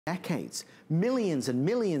decades. Millions and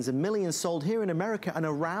millions and millions sold here in America and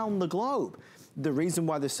around the globe. The reason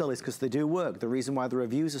why they're sold is because they do work. The reason why the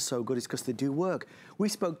reviews are so good is because they do work. We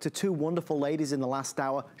spoke to two wonderful ladies in the last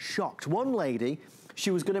hour, shocked. One lady, she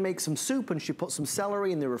was gonna make some soup and she put some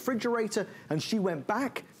celery in the refrigerator and she went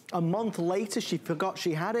back. A month later, she forgot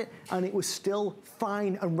she had it and it was still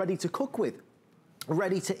fine and ready to cook with,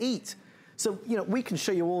 ready to eat. So, you know, we can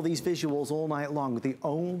show you all these visuals all night long. The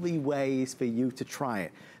only way is for you to try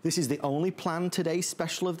it. This is the only Plan Today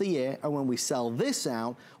special of the year, and when we sell this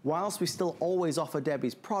out, whilst we still always offer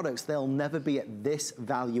Debbie's products, they'll never be at this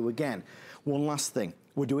value again. One last thing.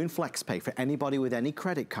 We're doing FlexPay for anybody with any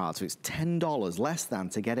credit card, so it's $10 less than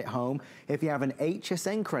to get it home. If you have an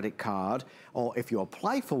HSN credit card, or if you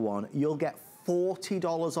apply for one, you'll get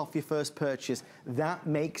 $40 off your first purchase. That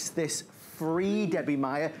makes this free, Debbie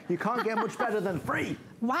Meyer. You can't get much better than free.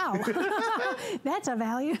 Wow, that's a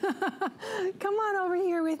value. Come on over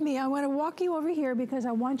here with me. I want to walk you over here because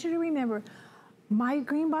I want you to remember, my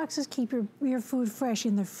green boxes keep your food fresh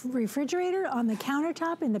in the refrigerator, on the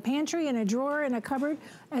countertop, in the pantry, in a drawer, in a cupboard.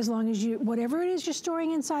 As long as you, whatever it is you're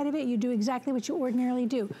storing inside of it, you do exactly what you ordinarily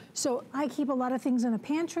do. So I keep a lot of things in a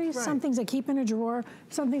pantry, right. Some things I keep in a drawer,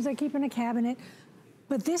 some things I keep in a cabinet.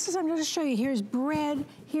 But this is, I'm going to show you, here's bread,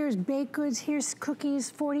 here's baked goods, here's cookies,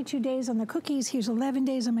 42 days on the cookies, here's 11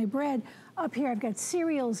 days on my bread. Up here I've got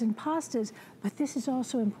cereals and pastas, but this is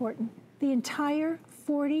also important. The entire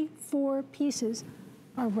 44 pieces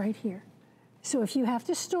are right here. So if you have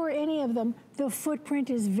to store any of them, the footprint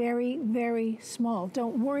is very, very small.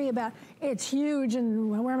 Don't worry about, it's huge and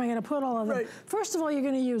where am I gonna put all of them? Right. First of all, you're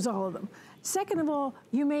gonna use all of them. Second of all,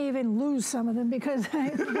 you may even lose some of them because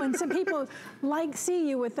when some people see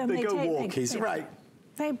you with them, they go walkies, right.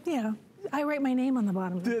 You know, I write my name on the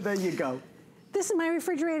bottom of them. There you go. This is my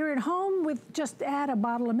refrigerator at home with just add a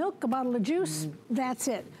bottle of milk, a bottle of juice, that's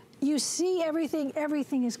it. You see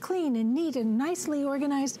everything is clean and neat and nicely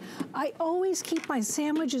organized. I always keep my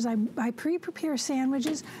sandwiches, I pre-prepare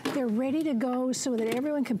sandwiches. They're ready to go so that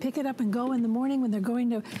everyone can pick it up and go in the morning when they're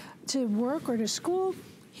going to work or to school.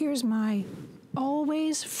 Here's my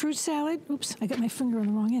always fruit salad. Oops, I got my finger on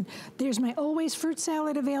the wrong end. There's my always fruit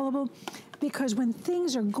salad available because when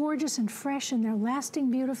things are gorgeous and fresh and they're lasting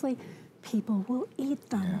beautifully, people will eat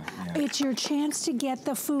them. Yeah, yeah. It's your chance to get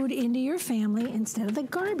the food into your family instead of the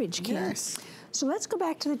garbage can. Yes. So let's go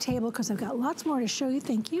back to the table because I've got lots more to show you.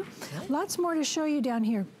 Thank you. Okay. Lots more to show you down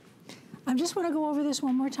here. I just want to go over this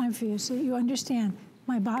one more time for you so you understand.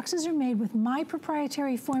 My boxes are made with my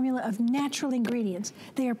proprietary formula of natural ingredients.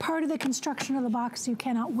 They are part of the construction of the box. You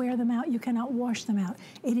cannot wear them out. You cannot wash them out.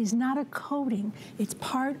 It is not a coating. It's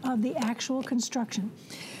part of the actual construction.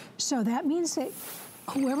 So that means that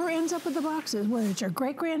whoever ends up with the boxes, whether it's your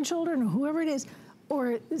great-grandchildren or whoever it is,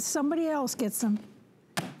 or somebody else gets them,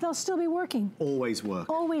 they'll still be working. Always work.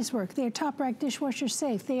 Always work. They are top rack dishwasher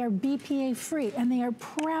safe. They are BPA free, and they are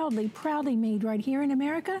proudly, proudly made right here in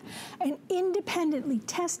America and independently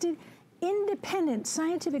tested, independent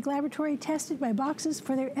scientific laboratory tested by boxes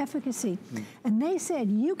for their efficacy. And they said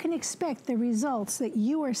you can expect the results that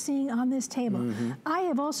you are seeing on this table. I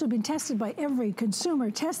have also been tested by every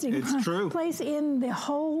consumer testing place in the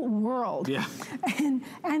whole world. Yeah.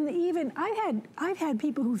 And even I've had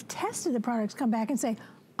people who've tested the products come back and say,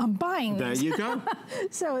 I'm buying this. There you go.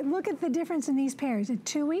 So look at the difference in these pears. In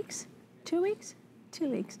 2 weeks, 2 weeks, 2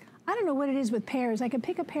 weeks. I don't know what it is with pears. I can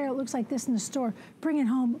pick a pear that looks like this in the store, bring it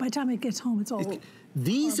home. By the time it gets home, it's all...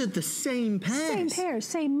 These are the same pears. Same pears,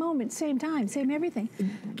 same moment, same time, same everything.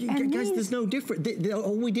 And guys, there's no difference.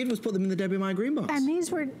 All we did was put them in the Debbie Meyer GreenBox. And these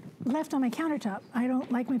were left on my countertop. I don't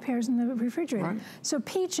like my pears in the refrigerator. Right. So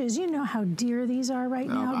peaches, you know how dear these are right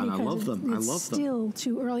now because I love them. It's still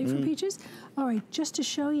too early for peaches. All right, just to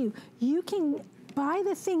show you, you can buy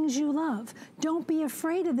the things you love. Don't be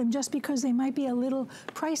afraid of them just because they might be a little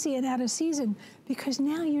pricey and out of season, because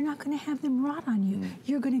now you're not going to have them rot on you.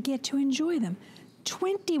 You're going to get to enjoy them.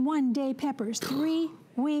 21-day peppers,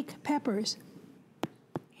 3-week peppers.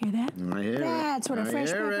 Hear that? I hear That's what a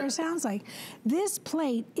fresh pepper sounds like. This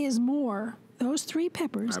plate is more, those 3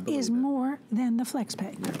 peppers is more than the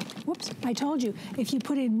FlexPay. Whoops, I told you, if you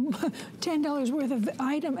put in $10 worth of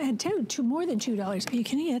item, and more than $2, you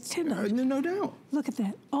can eat, that's $10. No doubt. Look at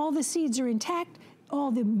that. All the seeds are intact,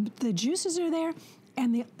 all the juices are there,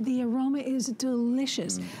 and the aroma is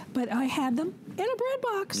delicious. But I had them in a bread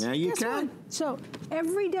box. Yeah, you can. So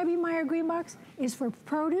every Debbie Meyer GreenBox is for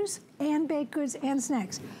produce and baked goods and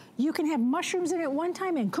snacks. You can have mushrooms in it one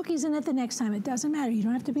time and cookies in it the next time. It doesn't matter. You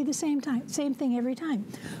don't have to be the same thing every time.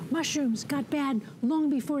 Mushrooms got bad long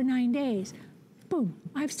before 9 days. boom,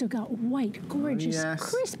 I've still got white, gorgeous,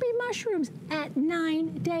 crispy mushrooms at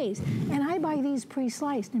 9 days. And I buy these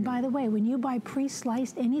pre-sliced. And by the way, when you buy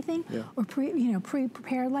pre-sliced anything or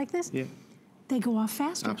pre-prepared like this, they go off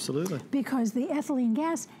faster. Absolutely. Because the ethylene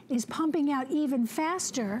gas is pumping out even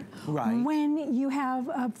faster when you have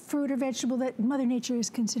a fruit or vegetable that Mother Nature is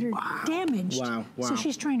considered damaged. So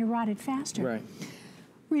she's trying to rot it faster. Right.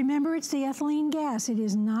 Remember, it's the ethylene gas. It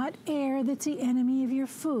is not air that's the enemy of your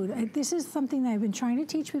food. This is something that I've been trying to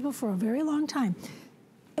teach people for a very long time.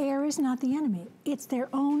 Air is not the enemy. It's their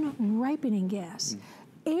own ripening gas.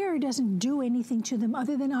 Air doesn't do anything to them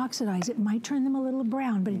other than oxidize. It might turn them a little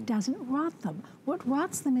brown, but it doesn't rot them. What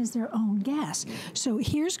rots them is their own gas. So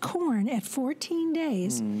here's corn at 14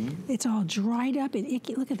 days. It's all dried up and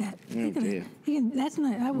icky. Look at that. Look at it. That's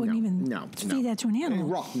not, I wouldn't even feed that to an animal. It's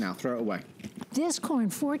rotten now, throw it away. This corn,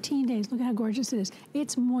 14 days, look how gorgeous it is.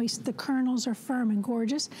 It's moist, the kernels are firm and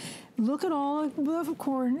gorgeous. Look at all of the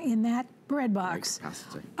corn in that bread box.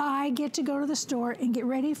 I get to go to the store and get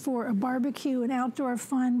ready for a barbecue, an outdoor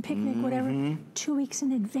fun, picnic, whatever, 2 weeks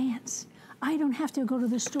in advance. I don't have to go to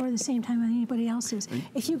the store the same time as anybody else is.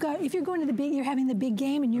 If you're going to the big, you're having the big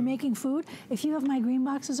game and you're making food, if you have my green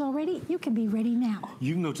boxes already, you can be ready now.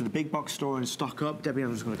 You can go to the big box store and stock up. Debbie,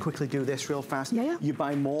 I'm just going to quickly do this real fast. Yeah. You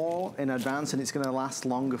buy more in advance and it's going to last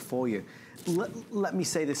longer for you. Let me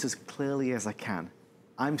say this as clearly as I can.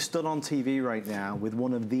 I'm stood on TV right now with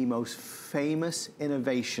one of the most famous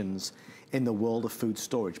innovations in the world of food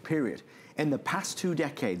storage, period. In the past 2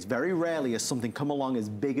 decades, very rarely has something come along as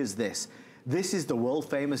big as this. This is the world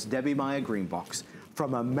famous Debbie Meyer GreenBox.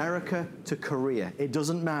 From America to Korea, it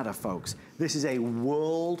doesn't matter, folks. This is a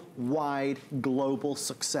worldwide global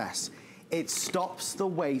success. It stops the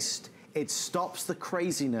waste, it stops the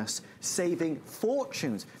craziness, saving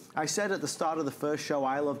fortunes. I said at the start of the first show,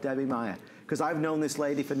 I love Debbie Meyer, because I've known this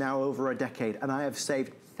lady for now over a decade, and I have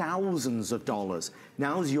saved thousands of dollars.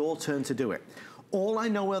 Now's your turn to do it. All I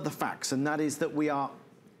know are the facts, and that is that we are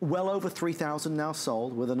well over 3,000 now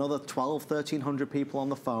sold, with another 1,300 people on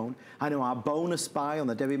the phone. I know our bonus buy on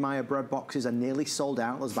the Debbie Meyer bread boxes are nearly sold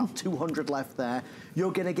out. There's about 200 left there.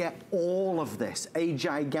 You're gonna get all of this, a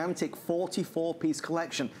gigantic 44-piece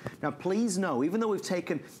collection. Now, please know, even though we've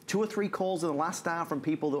taken 2 or 3 calls in the last hour from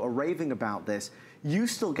people that are raving about this, you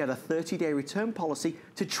still get a 30-day return policy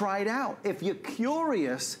to try it out. If you're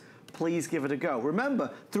curious, please give it a go. Remember,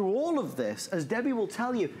 through all of this, as Debbie will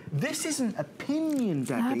tell you, this isn't opinion,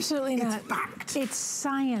 Debbie. Absolutely not. It's fact. It's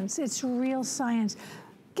science. It's real science.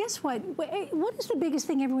 Guess what? What is the biggest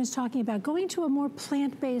thing everyone's talking about? Going to a more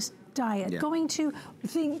plant-based diet, going to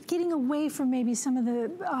getting away from maybe some of the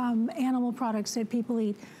animal products that people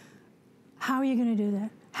eat. How are you going to do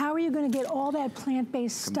that? How are you going to get all that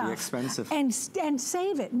plant-based stuff? Be expensive. And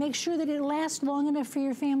save it. Make sure that it lasts long enough for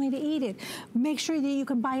your family to eat it. Make sure that you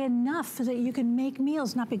can buy enough so that you can make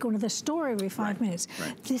meals, not be going to the store every 5 minutes.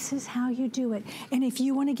 This is how you do it. And if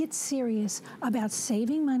you want to get serious about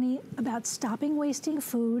saving money, about stopping wasting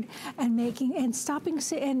food,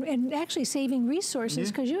 and actually saving resources,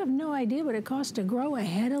 because you have no idea what it costs to grow a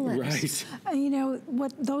head of lettuce. You know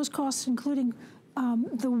what those costs, including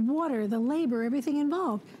the water, the labor, everything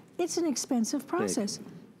involved. It's an expensive process.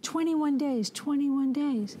 21 days, 21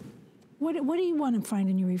 days. What do you want to find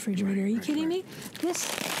in your refrigerator? Are you kidding me? This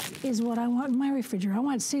is what I want in my refrigerator. I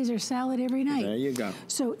want Caesar salad every night. There you go.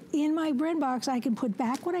 So in my bread box, I can put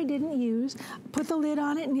back what I didn't use, put the lid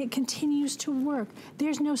on it, and it continues to work.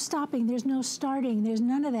 There's no stopping, there's no starting, there's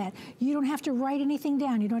none of that. You don't have to write anything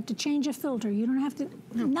down. You don't have to change a filter. You don't have to,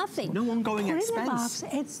 nothing. No ongoing expense. Put it in the box,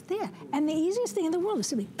 it's there. And the easiest thing in the world is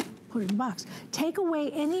simply put it in the box. Take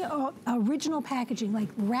away any original packaging, like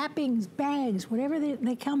wrappings, bags, whatever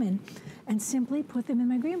they come in, and simply put them in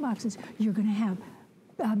my green boxes. You're gonna have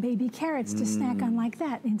baby carrots to snack on like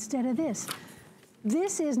that instead of this.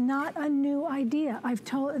 This is not a new idea. I've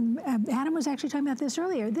told, Adam was actually talking about this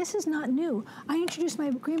earlier. This is not new. I introduced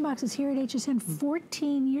my green boxes here at HSN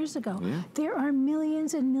 14 years ago. There are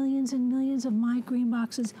millions and millions and millions of my green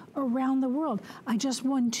boxes around the world. I just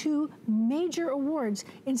won 2 major awards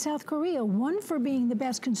in South Korea, one for being the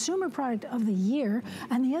best consumer product of the year,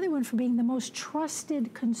 and the other one for being the most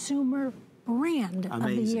trusted consumer brand of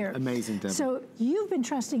the year. Amazing, Debbie. So you've been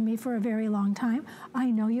trusting me for a very long time. I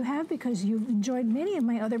know you have, because you've enjoyed many of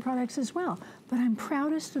my other products as well. But I'm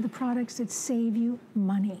proudest of the products that save you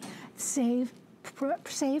money. Save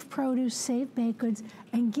produce, save baked goods,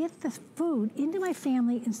 and get the food into my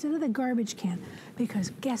family instead of the garbage can.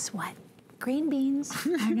 Because guess what? Green beans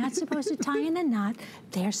are not supposed to tie in a knot.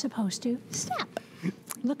 They're supposed to snap.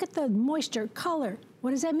 Look at the moisture, color. What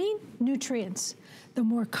does that mean? Nutrients. The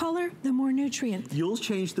more color, the more nutrient. You'll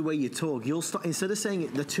change the way you talk. You'll start, instead of saying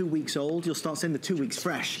they're 2 weeks old, you'll start saying they're 2 weeks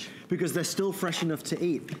fresh, because they're still fresh enough to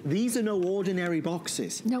eat. These are no ordinary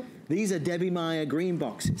boxes. Nope. These are Debbie Meyer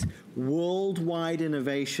GreenBoxes. Worldwide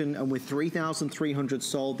innovation, and with 3,300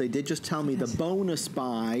 sold, they did just tell me the bonus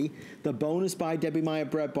buy Debbie Meyer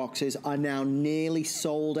bread boxes are now nearly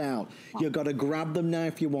sold out. Wow. You've got to grab them now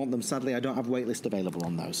if you want them. Sadly, I don't have waitlist available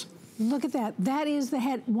on those. Look at that. That is the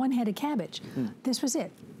one head of cabbage. This was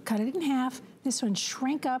it. Cut it in half. This one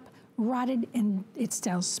shrank up, rotted, and it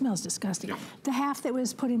still smells disgusting. Yeah. The half that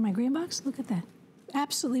was put in my green box, look at that.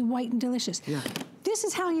 Absolutely white and delicious. Yeah. This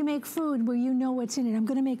is how you make food where you know what's in it. I'm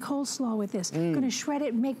going to make coleslaw with this. I'm going to shred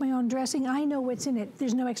it and make my own dressing. I know what's in it.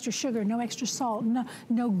 There's no extra sugar, no extra salt,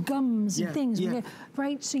 no gums and things. Yeah.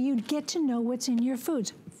 Right? So you get to know what's in your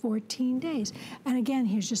foods. 14 days. And again,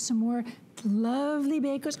 here's just some more lovely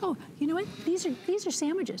bakers. Oh, you know what? These are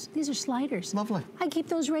sandwiches. These are sliders. Lovely. I keep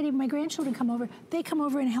those ready when my grandchildren come over. They come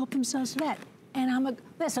over and help themselves to that. And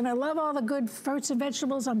listen, I love all the good fruits and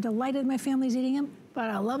vegetables. I'm delighted my family's eating them, but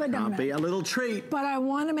I love a donut. Can't be a little treat. But I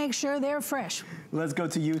want to make sure they're fresh. Let's go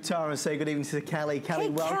to Utah and say good evening to Kelly. Kelly,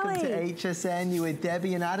 welcome to HSN. You with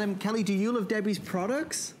Debbie and Adam. Kelly, do you love Debbie's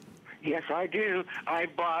products? Yes, I do. I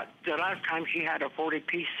bought, the last time she had a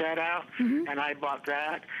 40-piece set out, and I bought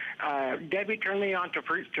that. Debbie turned me on to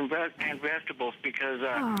fruits and vegetables because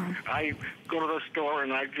I go to the store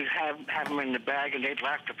and I just have them in the bag and they'd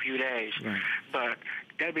last a few days. Right. But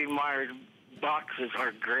Debbie Meyer boxes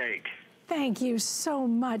are great. Thank you so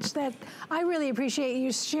much. I really appreciate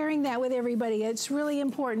you sharing that with everybody. It's really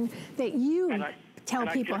important that you tell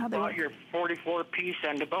people how they work. I just bought your 44-piece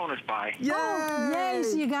and the bonus buy. Yay! Oh,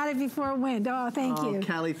 yes, you got it before it went. Oh, thank you.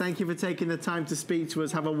 Kelly, thank you for taking the time to speak to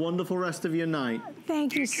us. Have a wonderful rest of your night.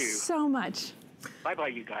 Thank you so much. Bye-bye,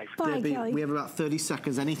 you guys. Bye, Debbie, Kelly. we have about 30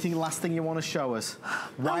 seconds. Last thing you want to show us?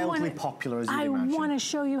 Wildly popular, as you imagine. I want to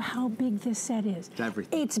show you how big this set is. It's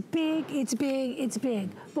everything. It's big, it's big, it's big.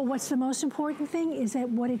 But what's the most important thing is that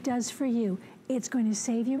what it does for you. It's going to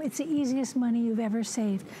save you. It's the easiest money you've ever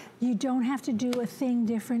saved. You don't have to do a thing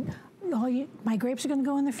different. My grapes are going to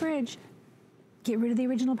go in the fridge. Get rid of the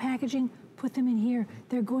original packaging. Put them in here.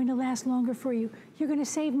 They're going to last longer for you. You're going to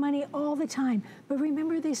save money all the time. But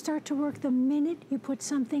remember, they start to work the minute you put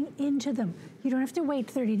something into them. You don't have to wait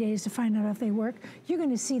 30 days to find out if they work. You're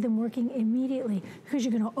going to see them working immediately because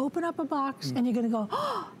you're going to open up a box and you're going to go,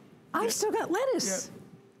 oh, I've still got lettuce. Yep.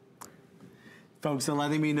 Folks are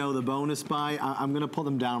letting me know the bonus buy. I'm going to put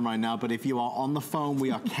them down right now, but if you are on the phone, we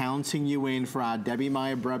are counting you in for our Debbie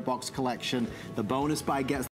Meyer Bread Box collection. The bonus buy gets